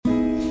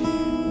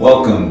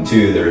Welcome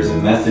to There's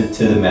a Method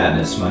to the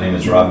Madness. My name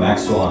is Rob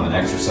Maxwell. I'm an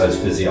exercise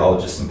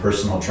physiologist and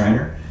personal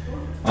trainer.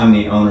 I'm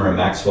the owner of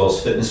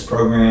Maxwell's Fitness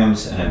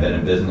Programs, and I've been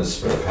in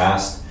business for the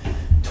past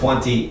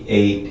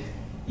 28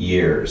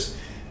 years.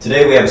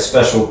 Today we have a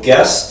special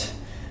guest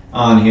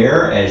on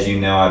here. As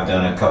you know, I've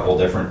done a couple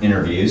different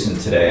interviews, and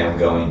today I'm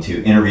going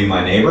to interview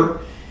my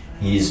neighbor.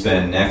 He's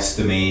been next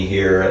to me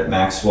here at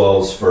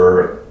Maxwell's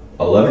for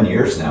 11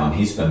 years now, and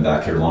he's been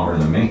back here longer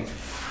than me.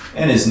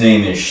 And his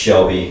name is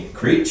Shelby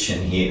Creech,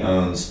 and he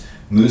owns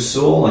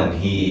MuSool,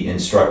 and he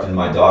instructed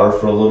my daughter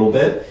for a little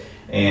bit.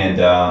 And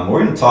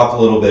we're going to talk a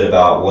little bit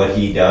about what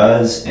he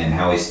does and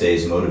how he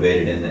stays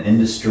motivated in the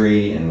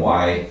industry and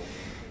why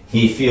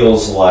he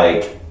feels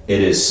like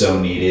it is so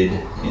needed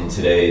in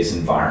today's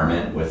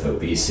environment with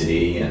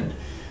obesity and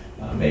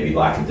maybe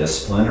lack of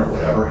discipline or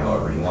whatever,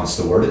 however he wants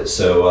to word it.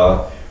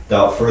 So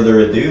without further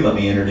ado, let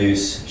me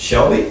introduce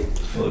Shelby.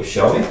 Hello,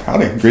 Shelby.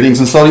 Howdy. Greetings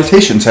and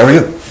salutations. How are you?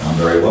 I'm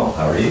very well.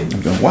 How are you?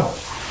 I'm doing well.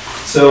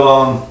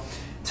 So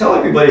tell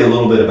everybody a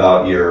little bit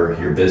about your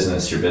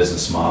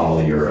business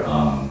model, your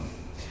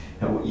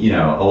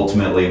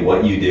ultimately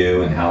what you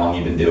do and how long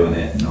you've been doing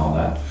it and all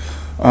that.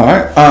 All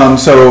right.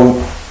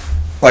 So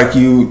like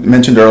you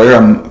mentioned earlier,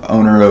 I'm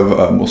owner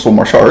of MuSool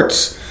Martial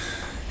Arts,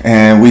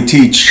 and we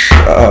teach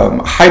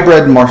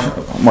hybrid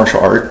martial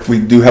art. We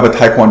do have a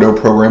Taekwondo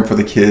program for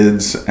the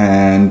kids,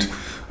 and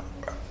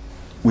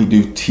we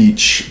do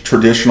teach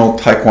traditional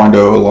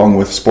Taekwondo along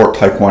with sport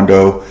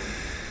Taekwondo,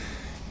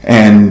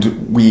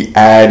 and we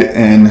add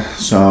in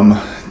some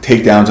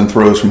takedowns and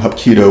throws from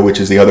Hapkido, which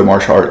is the other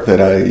martial art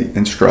that I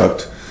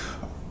instruct.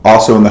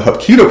 Also in the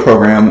Hapkido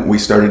program, we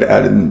started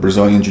adding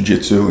Brazilian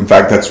Jiu-Jitsu. In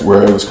fact, that's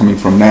where I was coming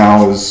from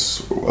now,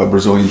 is a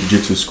Brazilian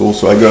Jiu-Jitsu school.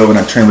 So I go and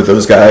I train with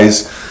those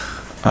guys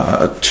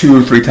 2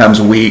 or 3 times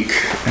a week,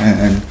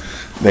 and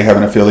they have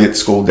an affiliate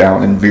school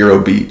down in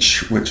Vero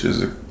Beach, which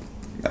is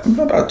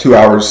about 2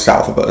 hours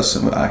south of us,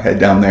 and I head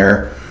down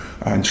there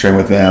and train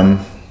with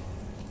them.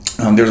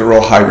 There's a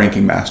real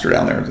high-ranking master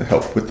down there to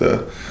help with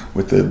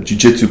the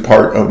jiu-jitsu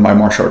part of my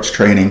martial arts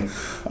training.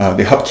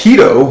 The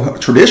Hapkido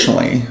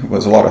traditionally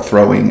was a lot of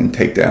throwing and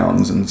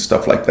takedowns and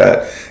stuff like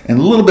that, and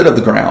a little bit of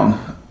the ground.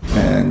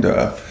 And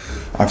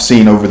I've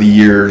seen over the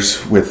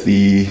years with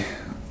the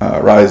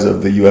rise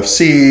of the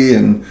UFC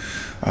and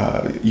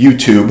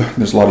YouTube,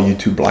 there's a lot of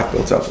YouTube black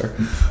belts out there,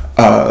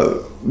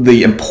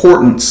 the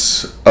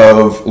importance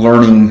of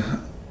learning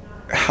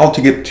how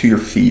to get to your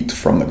feet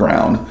from the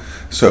ground.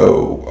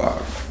 So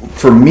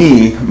for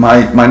me,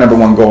 my number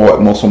one goal at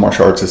MuSool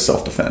Martial Arts is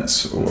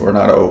self-defense. We're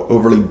not an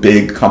overly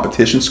big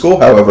competition school.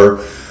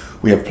 However,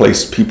 we have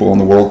placed people on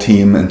the world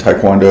team in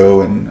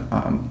Taekwondo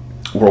and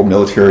world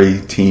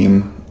military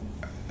team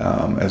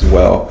as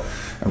well.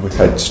 And we've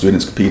had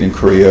students compete in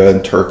Korea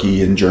and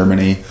Turkey and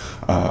Germany.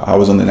 I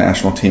was on the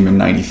national team in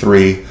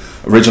 '93.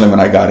 Originally, when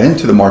I got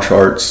into the martial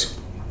arts,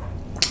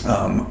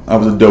 I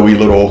was a doughy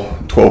little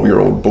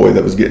 12-year-old boy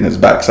that was getting his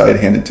backside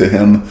handed to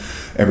him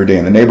every day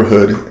in the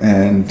neighborhood,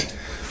 and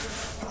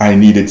I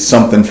needed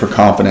something for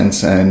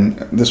confidence. And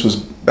this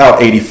was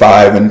about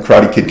 '85, and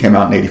Karate Kid came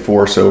out in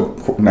 '84,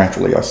 so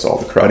naturally I saw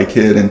the Karate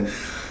Kid and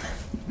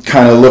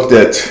kind of looked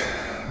at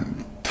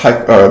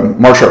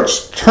martial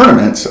arts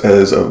tournaments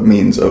as a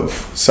means of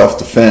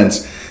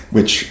self-defense,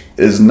 which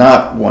is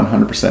not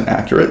 100%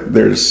 accurate.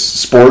 There's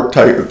sport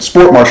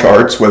martial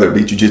arts, whether it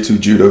be jiu-jitsu,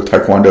 judo,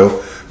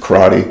 taekwondo,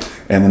 karate,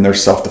 and then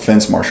there's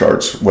self-defense martial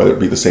arts, whether it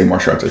be the same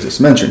martial arts I just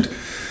mentioned.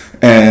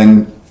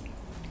 And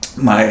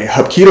my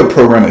Hapkido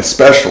program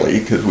especially,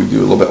 because we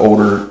do a little bit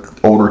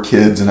older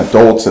kids and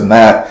adults, and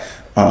that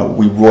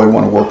we really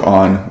want to work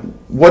on,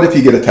 what if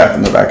you get attacked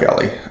in the back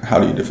alley? How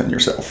do you defend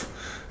yourself?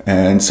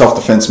 And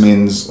self-defense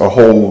means a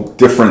whole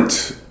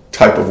different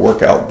type of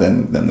workout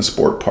than the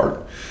sport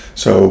part.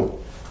 So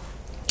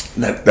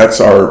that's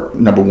our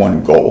number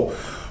one goal.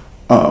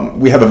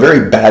 We have a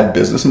very bad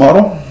business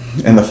model,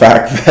 and the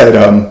fact that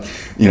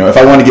if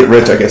I want to get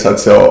rich, I guess I'd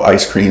sell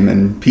ice cream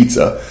and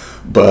pizza.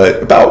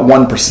 But about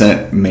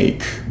 1%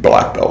 make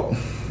black belt.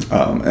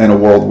 In a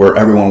world where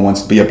everyone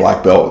wants to be a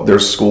black belt,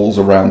 there's schools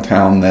around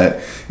town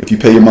that if you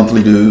pay your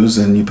monthly dues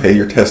and you pay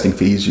your testing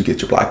fees, you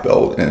get your black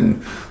belt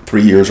in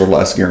 3 years or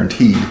less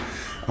guaranteed.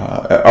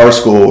 At our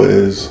school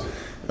is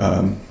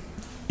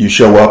you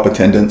show up,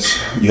 attendance,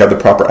 you have the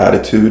proper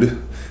attitude.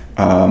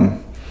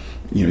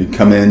 You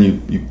come in,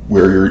 you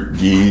wear your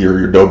gi or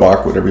your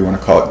dobak, whatever you want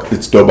to call it.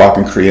 It's dobak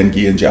in Korean,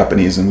 gi in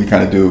Japanese, and we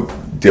kind of do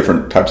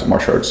different types of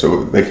martial arts,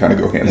 so they kind of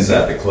go hand in hand. Is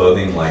that the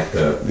clothing, like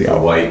the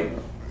white,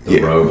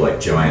 robe, like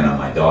Joanna,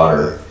 my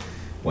daughter,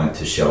 went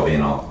to Shelby,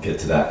 and I'll get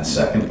to that in a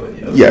second.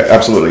 But yeah,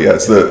 absolutely. Yeah,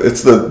 it's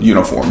the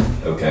uniform.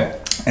 Okay.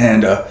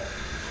 And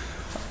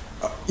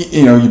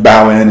you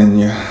bow in and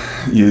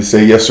you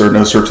say yes sir,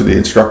 no sir to the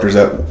instructors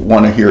that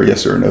want to hear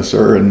yes sir, no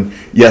sir, and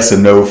yes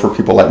and no for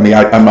people like me.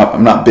 I'm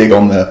not big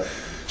on the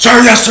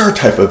sir, yes sir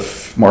type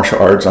of martial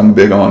arts. I'm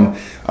big on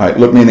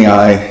look me in the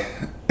eye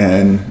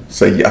and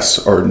say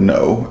yes or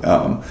no,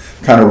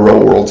 kind of real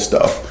world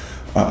stuff.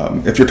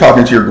 If you're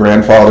talking to your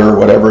grandfather or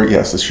whatever,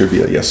 yes, this should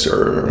be a yes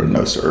sir or a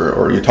no sir.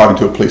 Or you're talking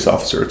to a police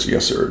officer, it's a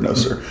yes sir or no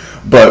sir.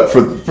 But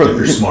for if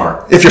you're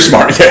smart,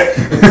 yeah,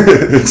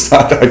 it's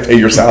not I pay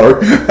your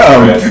salary.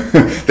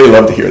 They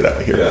love to hear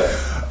that.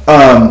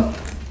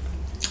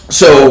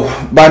 So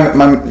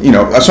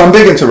so I'm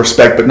big into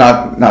respect, but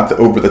not the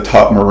over the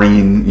top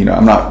Marine.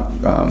 I'm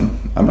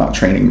not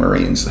training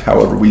Marines.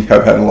 However, we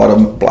have had a lot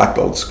of black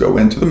belts go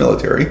into the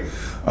military,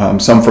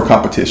 some for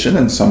competition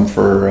and some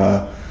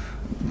for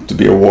to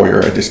be a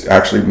warrior. I just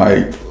actually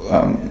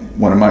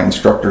one of my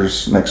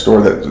instructors next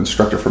door, that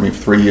instructor for me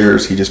for 3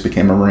 years, he just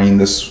became a Marine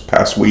this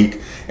past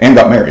week and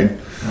got married.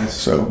 Nice.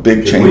 So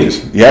big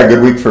changes. Week. Yeah,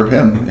 good week for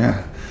him.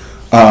 Yeah.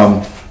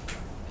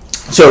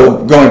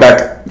 So going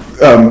back,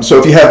 so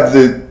if you have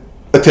the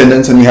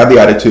attendance and you have the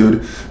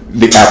attitude,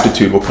 the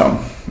aptitude will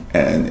come.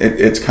 And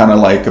it's kind of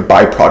like a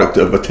byproduct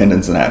of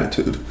attendance and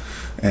attitude.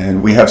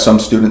 And we have some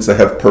students that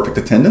have perfect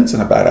attendance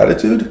and a bad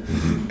attitude,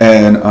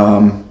 and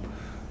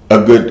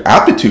a good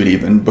aptitude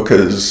even,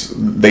 because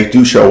they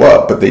do show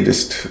up, but they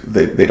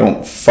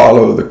don't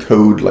follow the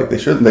code like they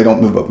should, and they don't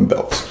move up in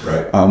belts.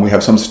 Right. We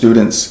have some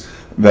students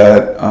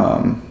that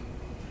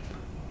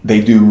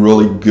they do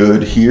really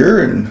good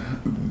here and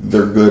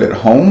they're good at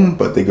home,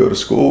 but they go to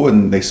school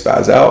and they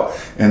spaz out,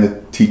 and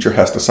the teacher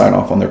has to sign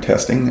off on their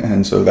testing,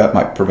 and so that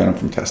might prevent them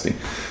from testing.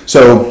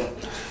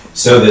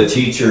 So the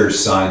teacher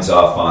signs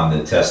off on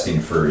the testing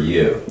for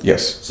you.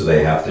 Yes. So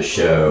they have to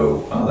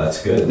show. Oh,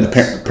 that's good.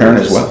 That's parent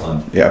as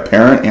well. Yeah,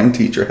 parent and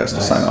teacher has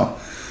to sign off.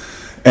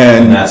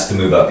 And that's to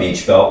move up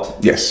each belt?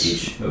 Yes.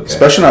 Okay.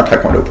 Especially in our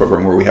Taekwondo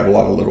program where we have a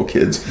lot of little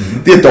kids.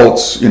 Mm-hmm. The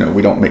adults,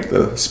 we don't make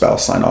the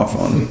spouse sign off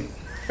on.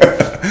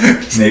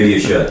 Maybe you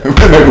should.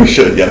 Maybe we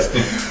should, yes.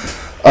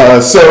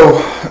 So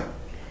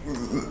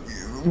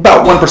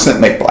about 1%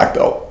 make black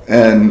belt.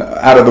 And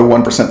out of the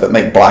 1% that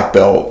make black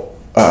belt,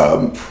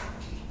 the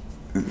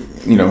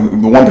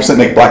 1%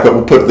 make black belt,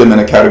 we'll put them in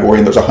a category,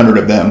 and there's 100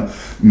 of them.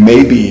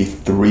 Maybe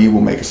 3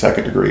 will make a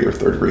second degree or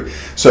third degree.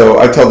 So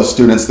I tell the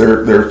students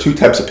there are 2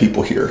 types of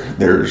people here.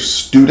 There's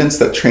students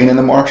that train in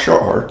the martial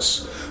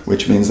arts,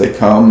 which means they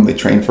come, they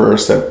train for a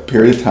set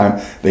period of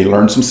time, they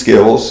learn some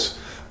skills,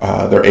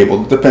 they're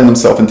able to defend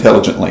themselves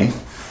intelligently,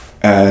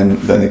 and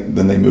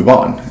then they move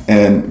on.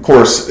 And of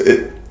course,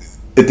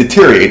 it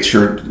deteriorates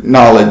your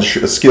knowledge,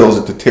 skills.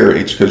 It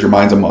deteriorates because your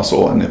mind's a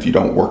muscle, and if you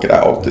don't work it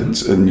out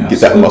and you get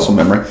that muscle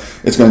memory,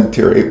 it's going to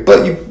deteriorate.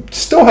 But you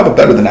still have a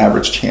better than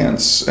average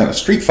chance in a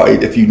street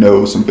fight if you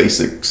know some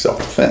basic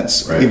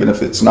self-defense, right. Even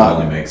if it's not.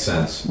 It only makes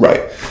sense,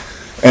 right?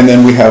 And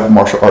then we have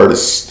martial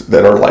artists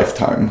that are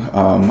lifetime.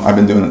 I've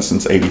been doing it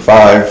since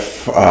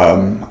 '85.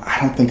 I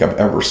don't think I've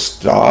ever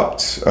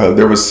stopped.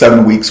 There was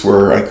 7 weeks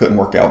where I couldn't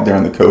work out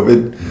during the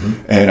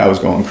COVID, and I was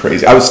going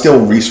crazy. I was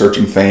still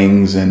researching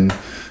things and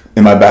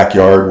in my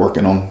backyard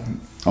working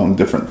on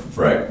different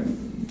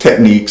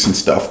techniques and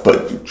stuff,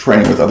 but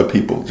training with other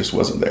people just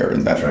wasn't there.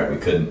 And that's right, we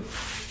couldn't.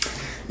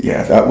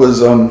 Yeah, that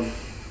was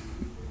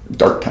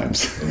dark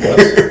times.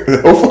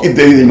 Hopefully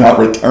they did not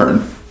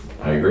return.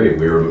 I agree.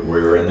 We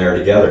were in there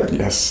together.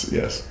 Yes.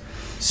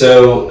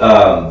 So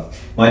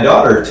my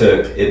daughter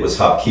it was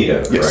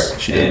Hapkido, correct? Yes,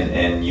 she did.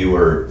 And you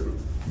were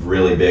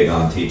really big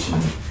on teaching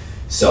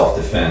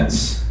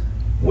self-defense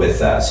with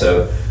that.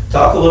 So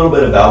talk a little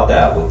bit about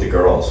that with the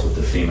girls, with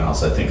the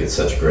females. I think it's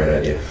such a great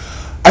idea.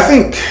 I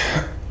think,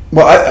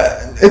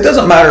 it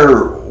doesn't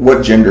matter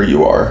what gender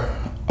you are.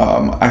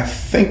 I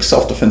think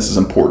self-defense is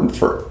important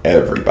for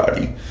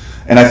everybody.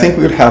 And I think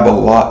we would have a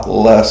lot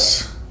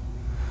less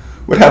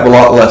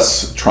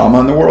trauma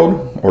in the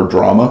world, or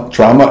trauma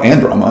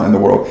in the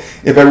world,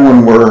 if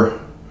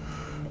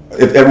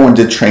everyone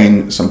did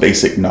train some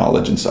basic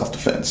knowledge in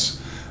self-defense.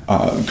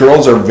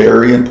 Girls are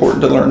very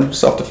important to learn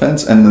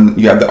self-defense, and then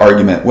you have the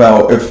argument,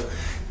 well,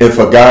 if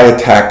a guy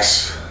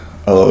attacks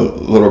a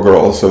little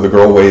girl, so the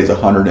girl weighs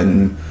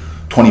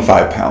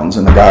 125 pounds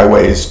and the guy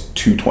weighs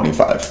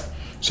 225,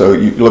 so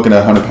you're looking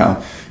at 100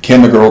 pounds,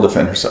 can the girl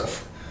defend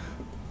herself?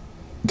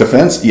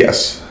 Defense,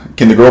 yes.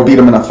 Can the girl beat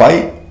him in a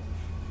fight?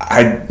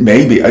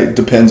 Maybe. It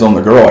depends on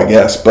the girl, I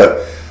guess,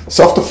 but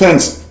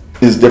self-defense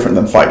is different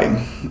than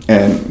fighting.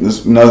 And this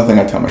is another thing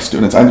I tell my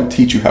students. I don't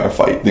teach you how to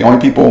fight. The only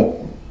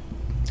people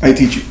I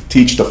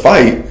teach to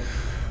fight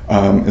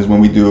is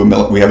when we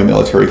have a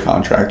military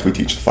contract. We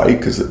teach to fight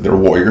because they're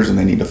warriors and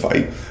they need to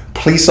fight.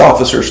 Police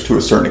officers, to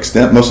a certain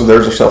extent, most of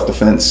theirs are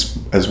self-defense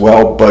as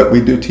well, but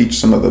we do teach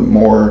some of the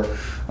more,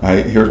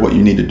 here's what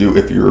you need to do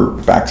if your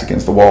back's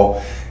against the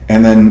wall.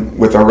 And then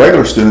with our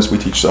regular students, we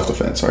teach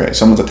self-defense. All right,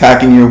 someone's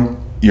attacking you,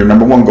 your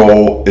number one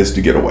goal is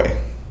to get away.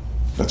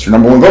 That's your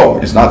number one goal.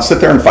 It's not sit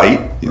there and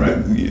fight. Right.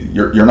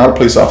 You're not a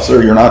police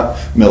officer. You're not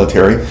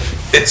military.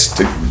 It's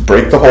to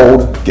break the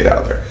hold, get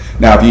out of there.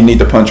 Now, if you need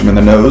to punch them in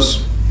the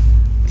nose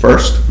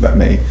first, that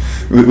may.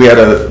 We had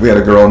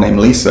a girl named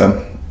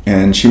Lisa,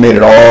 and she made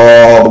it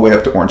all the way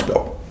up to orange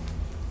belt,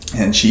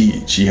 and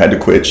she had to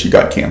quit. She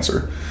got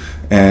cancer,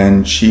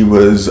 and she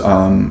was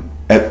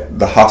at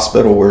the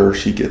hospital where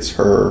she gets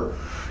her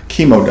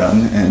chemo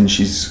done, and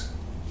she's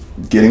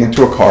getting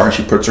into a car, and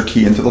she puts her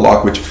key into the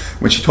lock, which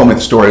when she told me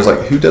the story, I was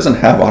like, who doesn't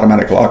have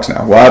automatic locks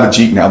now? Well, I have a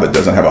Jeep now that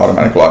doesn't have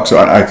automatic locks, so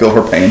I feel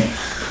her pain.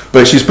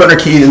 But she's putting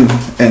her key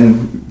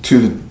in to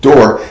the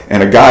door,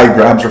 and a guy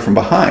grabs her from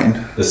behind.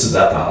 This is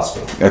at the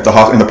hospital?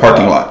 In the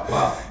parking lot.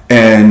 Wow.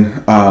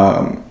 And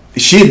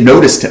she had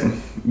noticed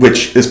him,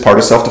 which is part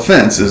of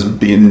self-defense, is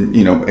being,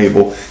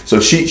 able. So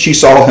she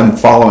saw him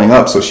following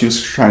up, so she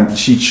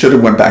should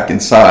have went back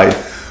inside.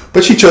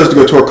 But she chose to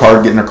go to her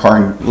car, get in her car,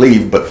 and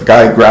leave. But the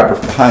guy grabbed her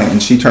from behind,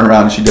 and she turned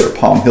around and she did a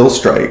palm heel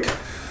strike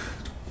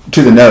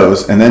to the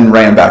nose and then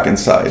ran back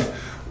inside.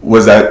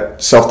 Was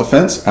that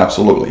self-defense?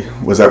 Absolutely.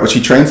 Was that what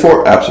she trained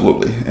for?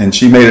 Absolutely. And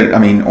she made it,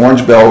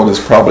 Orange Belt is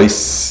probably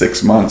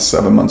 7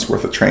 months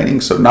worth of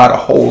training, so not a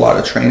whole lot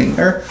of training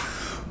there,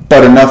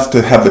 but enough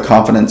to have the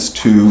confidence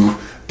to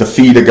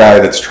defeat a guy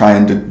that's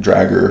trying to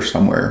drag her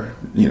somewhere.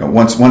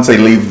 Once they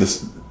leave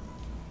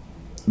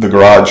the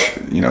garage,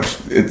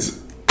 it's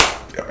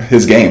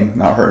his game,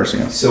 not hers.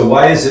 So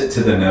why is it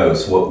to the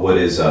nose? What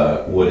is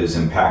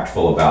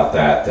impactful about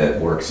that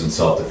works in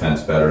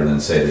self-defense better than,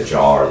 say, the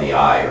jaw or the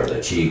eye or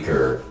the cheek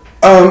or?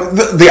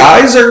 The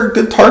eyes are a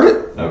good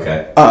target.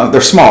 Okay.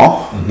 They're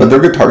small, but they're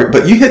a good target.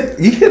 But you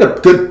hit a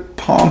good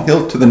palm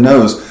heel to the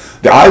nose.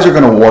 The eyes are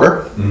going to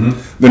water.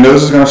 The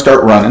nose is going to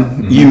start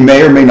running. You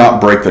may or may not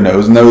break the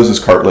nose. Nose is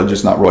cartilage;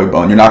 it's not really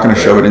bone. You're not going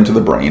to shove it into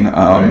the brain.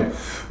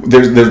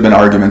 There's been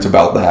arguments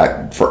about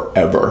that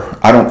forever.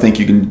 I don't think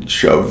you can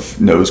shove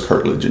nose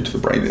cartilage into the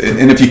brain,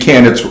 and if you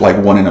can, it's like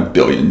 1 in a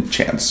billion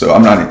chance. So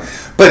I'm not.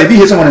 But if you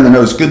hit someone in the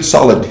nose, good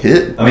solid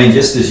hit.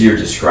 Just as you're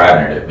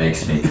describing it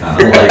makes me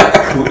kind of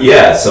like,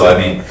 yeah. So I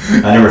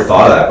never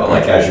thought of that, but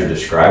like as you're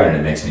describing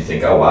it makes me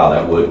think, oh wow,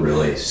 that would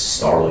really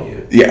startle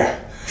you. Yeah.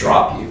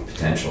 Drop you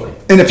potentially.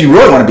 And if you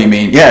really want to be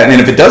mean, yeah. And then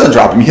if it doesn't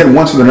drop him, you hit him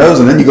once to the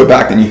nose, and then you go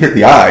back and you hit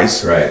the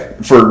eyes, right,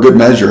 for good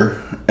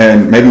measure,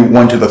 and maybe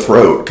one to the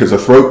throat, because a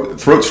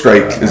throat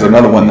strike is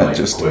another one that like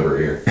just quiver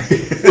here.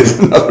 Is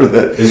another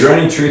that. Is there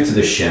any truth to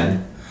the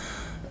shin?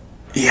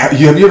 Yeah,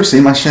 have you ever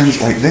seen my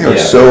shins? Like they are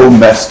so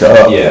messed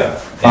up. Yeah.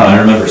 And I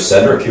remember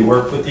Cedric, who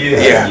worked with you,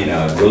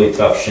 had, really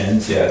tough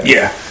shins. Yeah.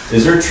 Yeah.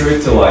 Is there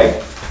truth to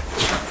like,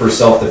 for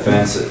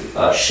self-defense,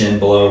 a shin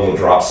blow will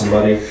drop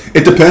somebody?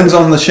 It depends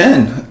on the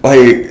shin. Like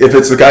if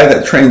it's the guy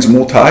that trains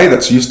Muay Thai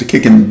that's used to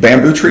kicking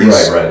bamboo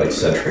trees, right, like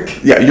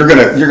Cedric. Yeah, you're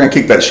gonna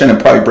kick that shin and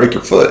probably break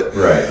your foot.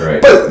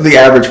 Right. But the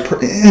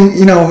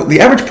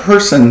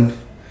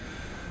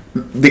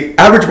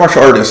average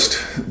martial artist,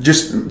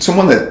 just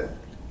someone that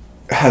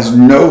has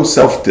no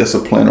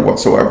self-discipline or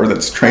whatsoever,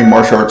 that's trained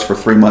martial arts for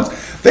 3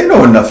 months, they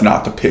know enough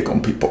not to pick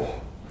on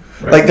people.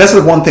 Right. Like that's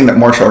the one thing that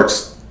martial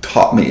arts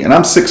taught me, and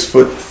I'm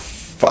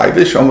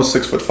 6'5", almost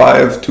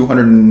 6'5",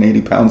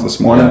 280 pounds this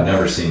morning. Yeah, I've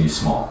never seen you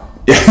small.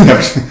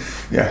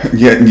 Yeah,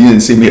 you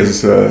didn't see me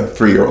as a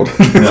 3-year-old.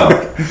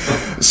 No.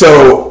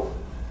 So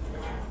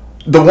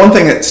the one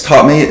thing it's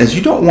taught me is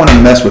you don't want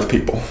to mess with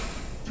people,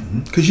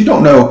 because you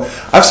don't know.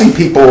 I've seen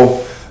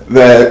people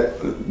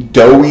that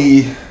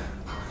doughy,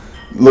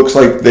 looks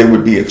like they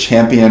would be a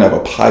champion of a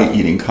pie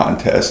eating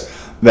contest,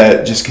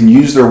 that just can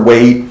use their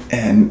weight.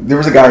 And there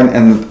was a guy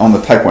on the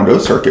Taekwondo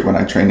circuit when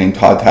I trained named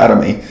Todd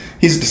Tatamy.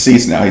 He's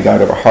deceased now. He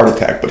died of a heart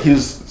attack, but he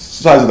was the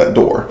size of that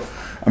door.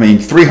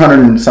 300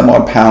 and some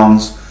odd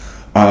pounds,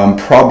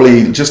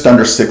 probably just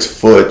under 6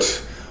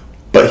 foot,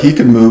 but he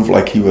could move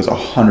like he was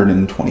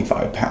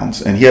 125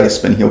 pounds. And he had a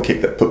spin heel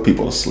kick that put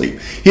people to sleep.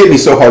 He hit me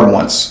so hard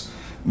once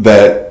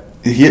that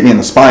he hit me in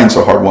the spine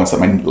so hard once that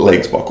my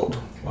legs buckled.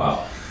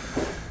 Wow.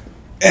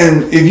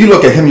 And if you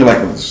look at him, you're like,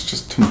 well, it's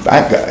just some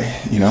fat guy,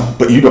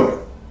 but you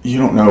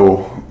don't know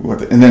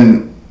what. And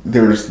then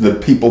there's the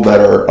people that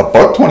are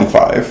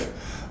 $125,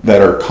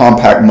 that are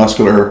compact,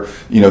 muscular.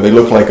 They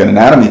look like an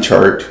anatomy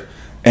chart,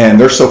 and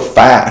they're so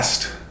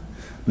fast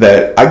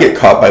that I get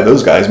caught by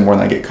those guys more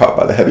than I get caught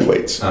by the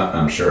heavyweights.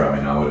 I'm sure.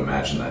 I would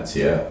imagine that's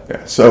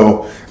Yeah.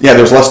 So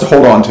there's less to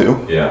hold on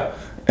to. Yeah.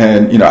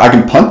 And I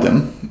can punt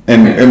them.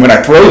 And when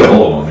I throw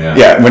them,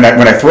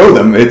 when I throw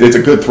them, it's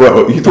a good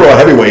throw. You throw a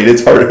heavyweight,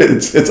 it's hard,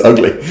 it's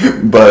ugly.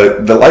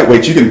 But the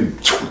lightweights, you can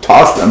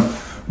toss them.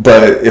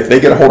 But if they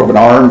get a hold of an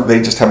arm, they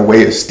just have a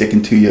way of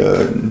sticking to you,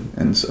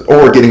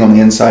 or getting on the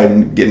inside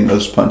and getting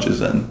those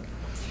punches in.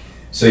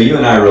 So you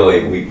and I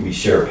really, we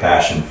share a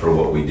passion for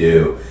what we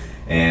do.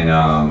 And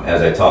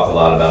as I talk a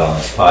lot about on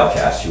this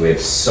podcast, we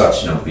have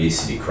such an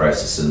obesity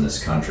crisis in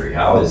this country.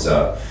 How is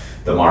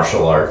the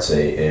martial arts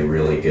a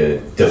really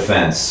good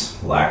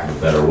defense, lack of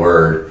a better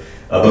word,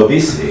 of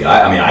obesity?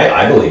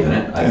 I believe in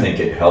it. I think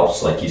it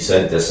helps, like you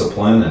said,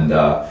 discipline. And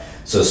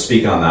so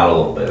speak on that a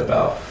little bit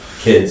about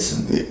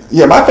kids.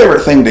 My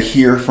favorite thing to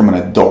hear from an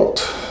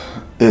adult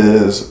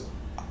is,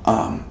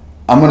 I'm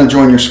going to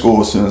join your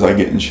school as soon as I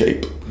get in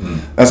shape.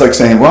 That's like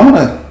saying, well, I'm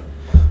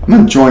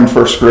going to join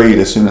first grade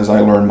as soon as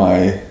I learn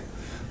my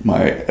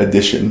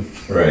addition.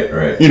 Right.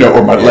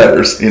 Or my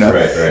letters, Right.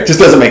 It just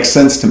doesn't make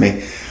sense to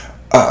me.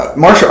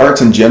 Martial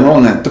arts in general,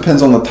 and it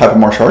depends on the type of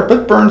martial art,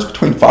 but burns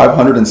between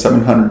 500 and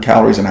 700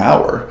 calories an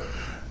hour.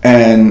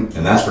 And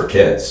that's for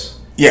kids.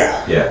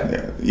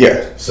 Yeah.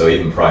 Yeah. So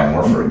even probably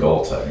more for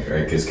adults, I think,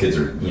 right? Because kids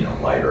are,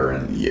 lighter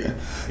and yeah.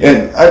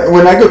 And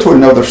when I go to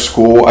another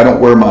school, I don't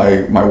wear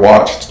my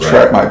watch to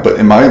track but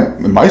in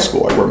my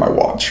school, I wear my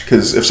watch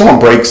because if someone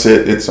breaks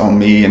it, it's on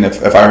me. And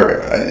if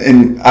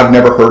I've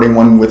never hurt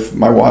anyone with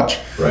my watch,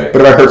 right?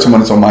 But if I hurt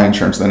someone, it's on my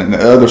insurance. Then in the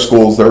other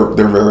schools, they're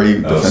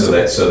very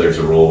defensive. So there's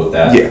a rule with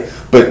that. Yeah,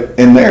 but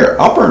in there,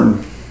 I'll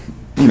burn.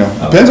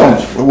 Depends on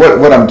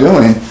what I'm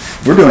doing.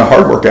 If we're doing a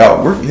hard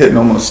workout, we're hitting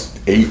almost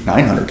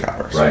 900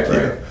 calories. Right.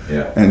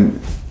 Yeah. And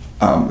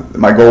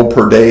my goal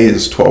per day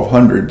is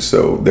 1,200.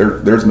 So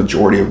there's a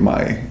majority of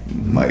my.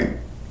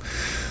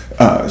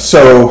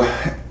 So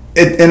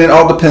it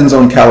all depends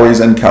on calories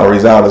in,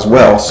 calories out as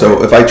well.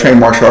 So if I train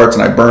martial arts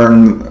and I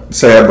burn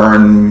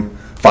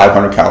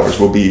 500 calories,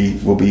 we'll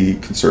be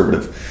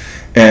conservative.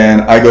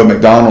 And I go to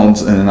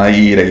McDonald's and I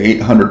eat a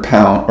 800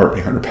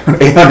 calorie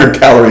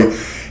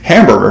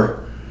hamburger.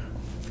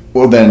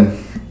 Well, then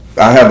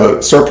I have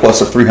a surplus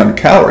of 300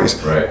 calories.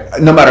 Right.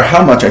 No matter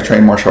how much I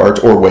train martial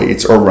arts or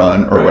weights or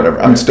run or whatever,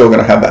 I'm still going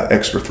to have that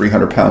extra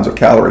 300 pounds of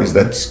calories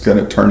that's going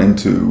to turn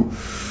into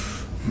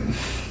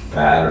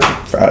fat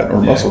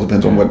or muscle.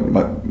 Depends on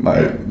what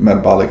my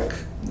metabolic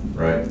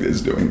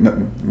is doing.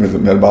 Is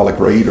it metabolic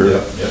rate or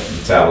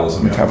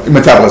metabolism?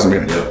 Metabolism.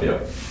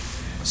 Yep.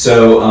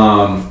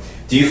 So,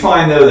 do you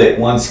find though that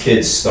once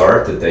kids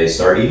start, that they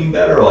start eating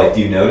better? Or do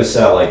you notice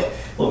that?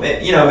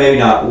 Maybe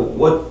not.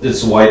 What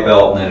it's white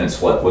belt, and then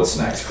it's what's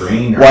next?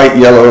 Green, white,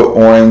 yellow,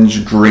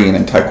 orange, green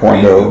in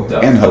Taekwondo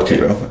and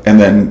Hapkido, and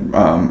then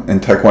in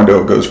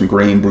Taekwondo it goes from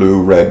green,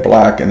 blue, red,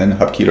 black, and then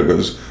Hapkido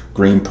goes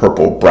green,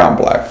 purple, brown,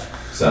 black.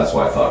 So that's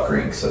why I thought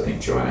green, because I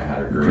think Joanna had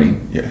her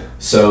green. Yeah.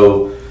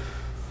 So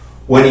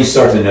when you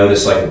start to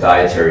notice a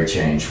dietary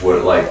change, when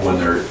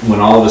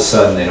all of a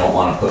sudden they don't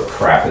want to put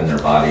crap in their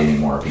body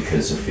anymore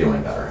because they're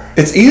feeling better.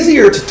 It's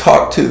easier to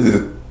talk to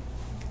the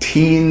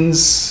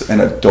teens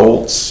and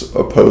adults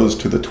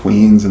opposed to the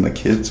tweens and the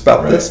kids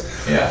about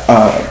this. Yeah.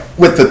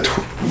 With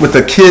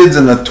the kids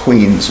and the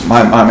tweens,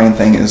 my main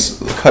thing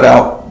is cut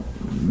out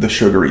the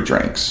sugary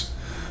drinks.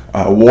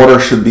 Water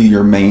should be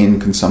your main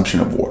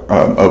consumption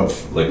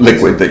of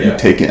liquid that you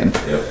take in.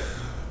 Yep.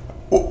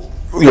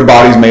 Your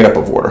body's made up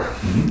of water.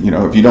 Mm-hmm.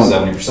 If you don't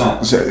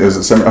 70%. Is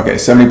it 70? Okay,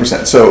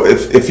 70%. So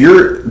if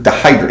you're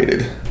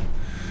dehydrated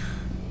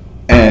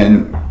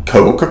and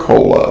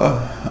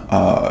Coca-Cola,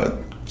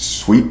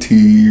 sweet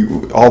tea,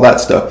 all that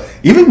stuff,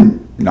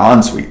 even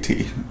non-sweet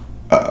tea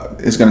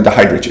is going to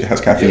dehydrate you. It has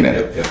caffeine in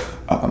it.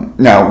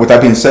 Now, with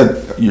that being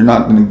said, you're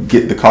not going to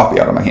get the coffee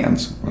out of my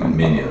hands. I'm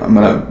going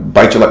to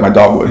bite you like my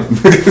dog would.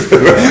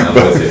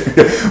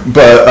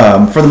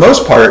 But for the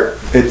most part,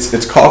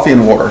 it's coffee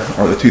and water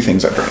are the two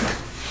things I drink.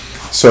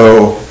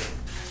 So,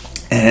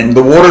 and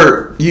the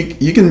water,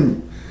 you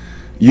can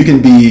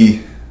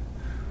be,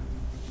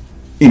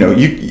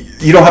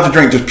 you don't have to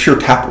drink just pure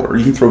tap water.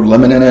 You can throw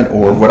lemon in it,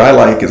 or what I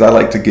like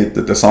to get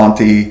the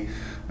Dasani,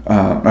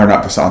 or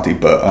not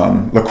Dasani, but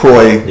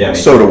LaCroix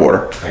soda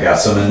water. I got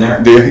some in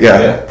there.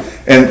 Yeah.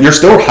 And you're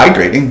still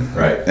hydrating,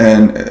 right?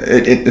 And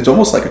it's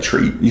almost like a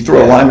treat. You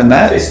throw a lime in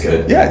that, tastes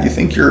good. Yeah, you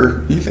think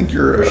you're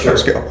sure.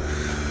 upscale.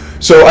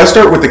 So I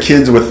start with the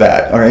kids with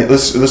that. All right,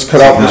 let's cut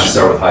off.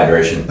 Start with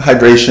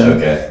hydration.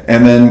 Okay.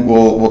 And then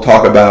we'll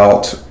talk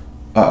about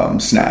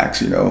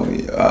snacks.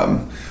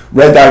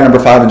 Red dye number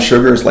 5 in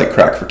sugar is like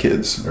crack for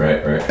kids.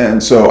 Right.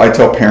 And so I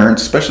tell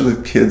parents, especially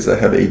the kids that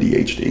have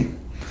ADHD,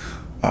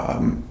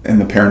 and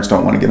the parents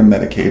don't want to get them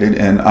medicated.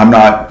 And I'm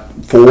not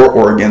for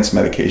or against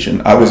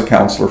medication. I was a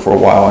counselor for a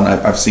while, and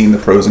I've seen the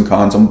pros and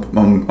cons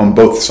on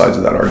both sides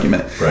of that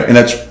argument. Right. And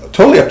that's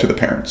totally up to the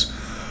parents.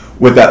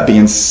 With that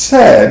being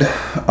said,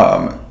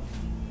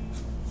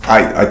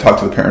 I talk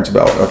to the parents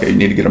about, okay, you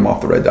need to get them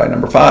off the red dye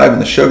number 5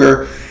 and the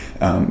sugar,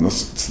 the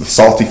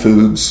salty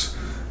foods,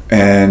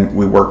 and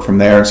we work from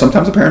there. And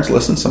sometimes the parents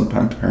listen,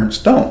 sometimes the parents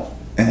don't.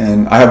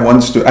 And I have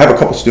I have a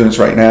couple students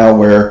right now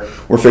where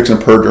we're fixing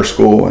to purge our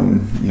school,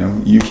 and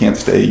you can't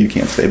stay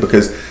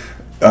because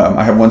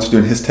I have one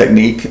student, his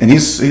technique, and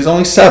he's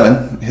only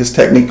 7. His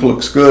technique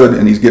looks good,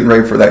 and he's getting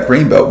ready for that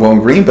green belt. Well, in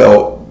green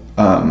belt,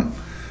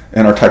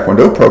 in our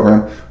Taekwondo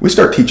program, we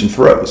start teaching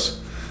throws.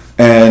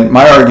 And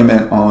my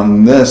argument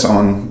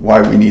on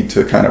why we need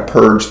to kind of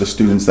purge the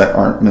students that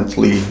aren't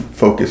mentally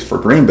focused for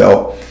green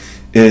belt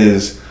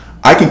is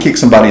I can kick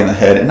somebody in the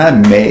head, and I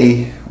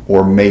may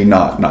or may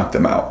not knock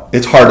them out.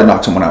 It's hard to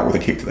knock someone out with a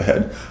kick to the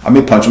head. I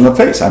may punch them in the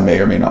face. I may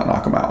or may not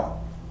knock them out.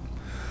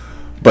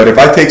 But if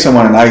I take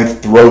someone and I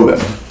throw them,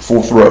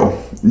 full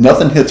throw,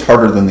 nothing hits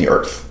harder than the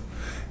earth.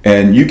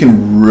 And you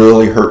can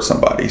really hurt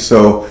somebody.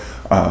 So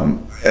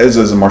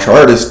as a martial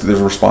artist,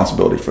 there's a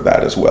responsibility for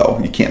that as well.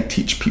 You can't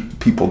teach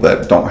people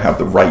that don't have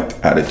the right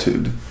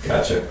attitude.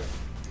 Gotcha.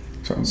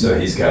 So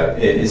he's got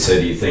it. So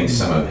do you think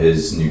some of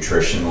his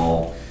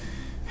nutritional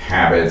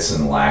habits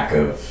and lack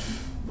of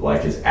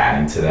is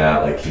adding to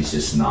that? He's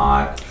just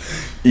not.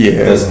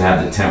 Yeah. Doesn't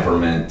have the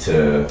temperament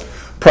to.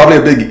 Probably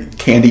a big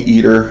candy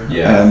eater.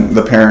 Yeah. And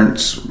the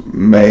parents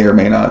may or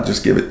may not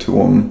just give it to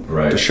him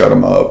to shut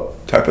him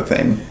up, type of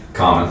thing.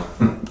 common.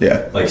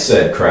 Yeah. Like you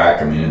said,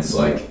 crack. I mean, it's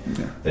like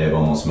they have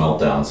almost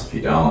meltdowns if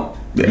you don't.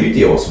 Yeah. You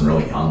deal with some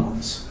really young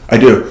ones. I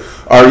do.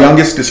 Our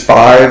youngest is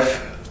 5,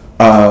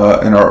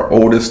 and our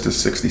oldest is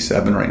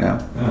 67 right now.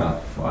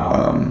 Oh,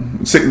 wow.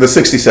 The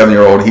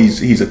 67-year-old,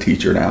 he's a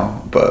teacher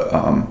now, but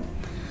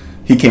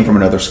he came from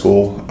another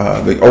school.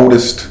 The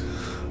oldest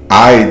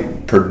I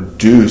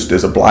produced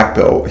as a black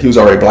belt. He was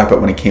already a black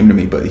belt when he came to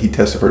me, but he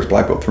tested for his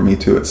black belt through me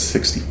too at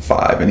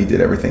 65, and he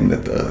did everything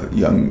that the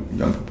young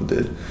people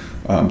did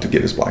to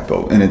get his black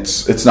belt. And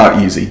it's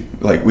not easy.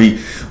 Like we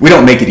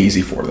don't make it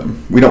easy for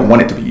them. We don't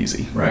want it to be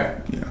easy. Right.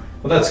 Yeah.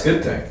 Well, that's a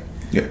good thing.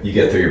 Yeah. You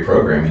get through your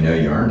program, you know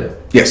you earned it.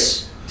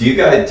 Yes. Do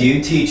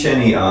you teach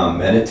any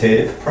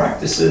meditative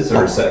practices,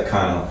 or is that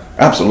kind of?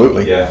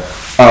 Absolutely. Yeah.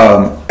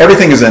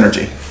 Everything is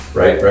energy.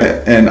 Right.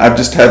 And I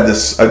just had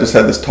this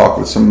talk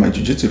with some of my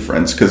jiu-jitsu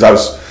friends, because I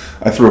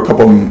threw a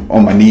couple of them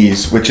on my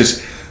knees, which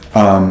is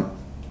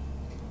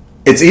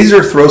it's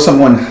easier to throw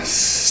someone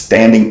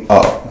standing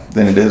up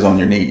than it is on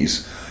your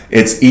knees.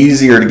 It's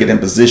easier to get in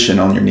position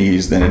on your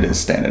knees than it is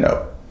standing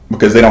up,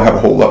 because they don't have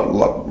a whole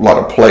lot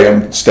of play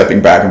on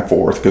stepping back and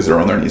forth because they're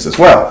on their knees as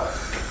well.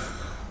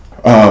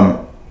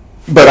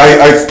 But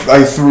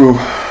I threw,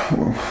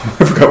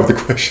 I forgot what the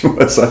question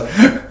was.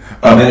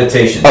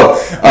 Meditation.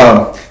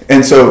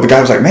 And so the guy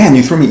was like, "Man,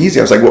 you threw me easy."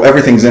 I was like, "Well,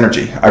 everything's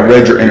energy. I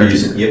read your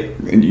energy.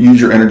 And use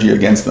your energy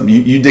against them.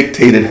 You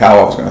dictated how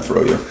I was going to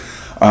throw you."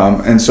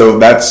 And so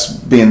that's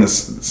being the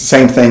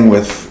same thing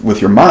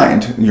with your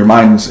mind. Your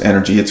mind's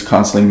energy, it's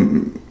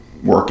constantly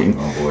working.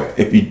 Oh boy.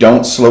 If you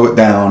don't slow it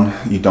down,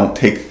 you don't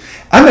take...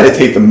 I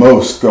meditate the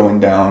most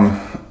going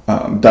down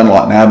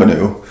Dunlawton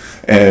Avenue,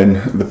 and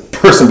the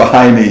person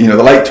behind me,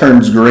 the light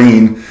turns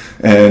green,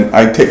 and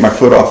I take my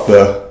foot off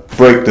the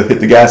brake to hit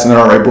the gas, and they're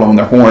already blowing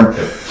their horn.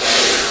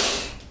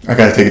 I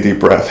gotta take a deep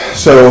breath.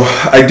 So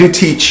I do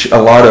teach a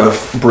lot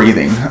of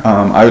breathing.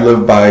 I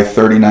live by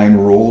 38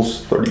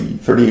 rules,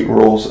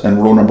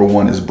 and rule number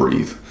 1 is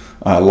breathe.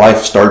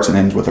 Life starts and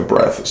ends with a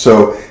breath.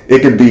 So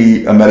it could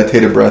be a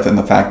meditative breath in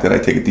the fact that I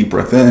take a deep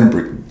breath in,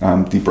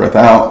 deep breath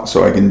out,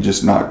 so I can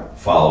just not...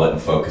 Follow it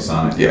and focus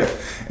on it. Yeah.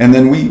 And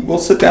then we'll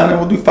sit down and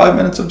we'll do 5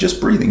 minutes of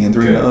just breathing in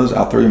through your nose,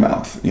 out through your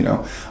mouth.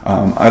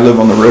 I live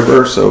on the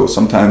river, so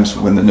sometimes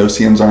when the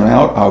no-see-ums aren't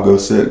out, I'll go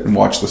sit and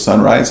watch the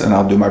sunrise, and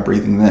I'll do my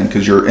breathing then,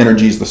 because your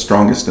energy is the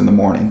strongest in the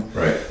morning.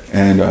 Right.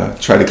 And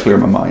try to clear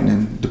my mind,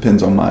 and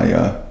depends on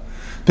my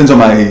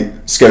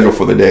schedule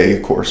for the day,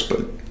 of course.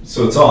 But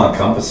so it's all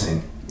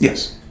encompassing.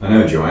 Yes. I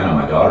know Joanna,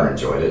 my daughter,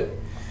 enjoyed it.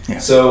 Yeah.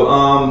 So,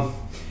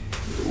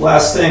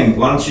 last thing,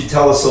 why don't you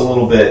tell us a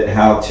little bit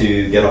how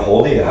to get a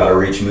hold of you, how to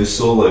reach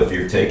MuSool if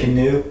you're taking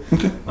new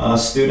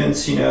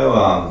students,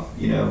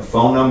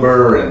 phone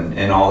number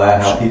and all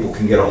that, how people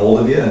can get a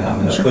hold of you. And I'm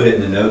going to put it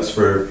in the notes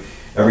for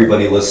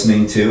everybody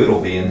listening too. It'll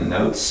be in the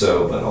notes.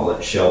 but I'll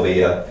let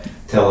Shelby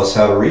tell us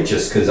how to reach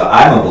us, because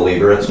I'm a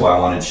believer. That's why I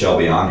wanted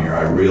Shelby on here.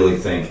 I really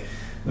think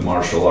the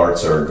martial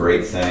arts are a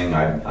great thing.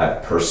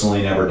 I've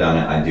personally never done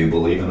it. I do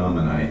believe in them,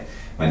 and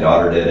my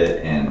daughter did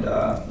it, and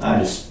I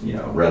just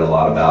read a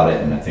lot about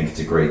it, and I think it's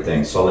a great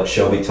thing. So I'll let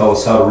Shelby tell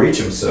us how to reach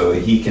him so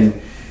he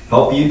can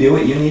help you do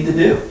what you need to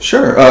do.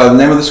 The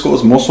name of the school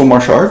is MuSool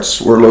Martial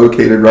Arts. We're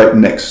located right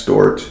next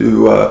door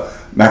to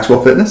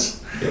Maxwell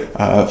Fitness,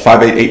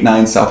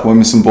 5889 South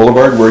Williamson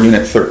Boulevard. We're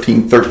unit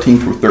 1313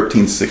 through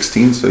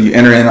 1316, so you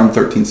enter in on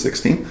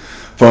 1316.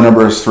 Phone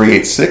number is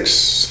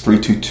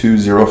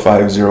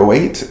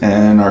 386-322-0508,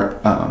 and our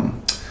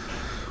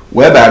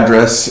web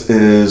address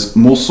is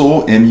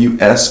MuSool,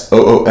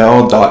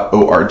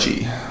 MuSool.org,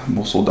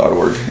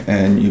 MuSool.org,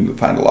 and you can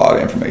find a lot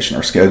of information,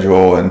 our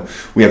schedule, and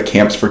we have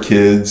camps for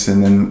kids,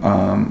 and then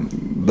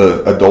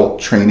the adult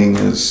training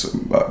is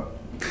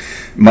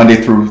Monday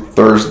through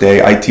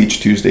Thursday. I teach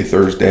Tuesday,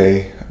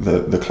 Thursday,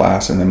 the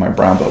class, and then my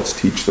brown belts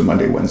teach the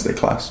Monday, Wednesday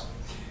class.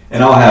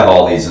 And I'll have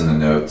all these in the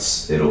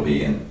notes. It'll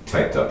be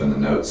typed up in the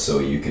notes so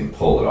you can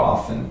pull it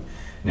off, and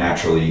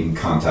naturally you can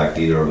contact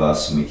either of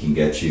us and we can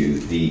get you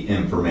the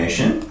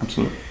information.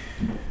 Absolutely.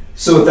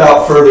 So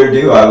without further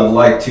ado, I would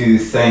like to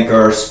thank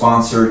our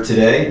sponsor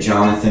today,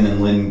 Jonathan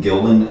and Lynn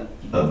Gilden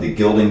of the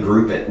Gilden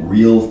Group at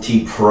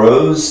Realty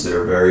Pros.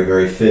 They're very,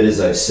 very fit, as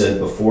I've said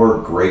before.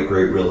 Great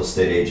real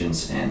estate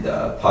agents, and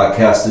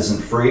podcast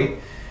isn't free.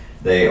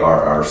 They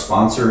are our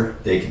sponsor.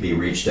 They can be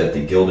reached at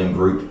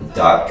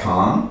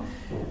thegildengroup.com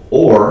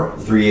or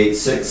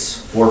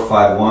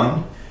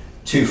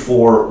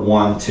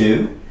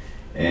 386-451-2412.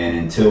 And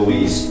until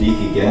we speak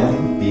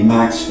again, be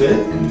Max Fit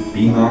and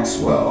be Max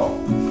Well.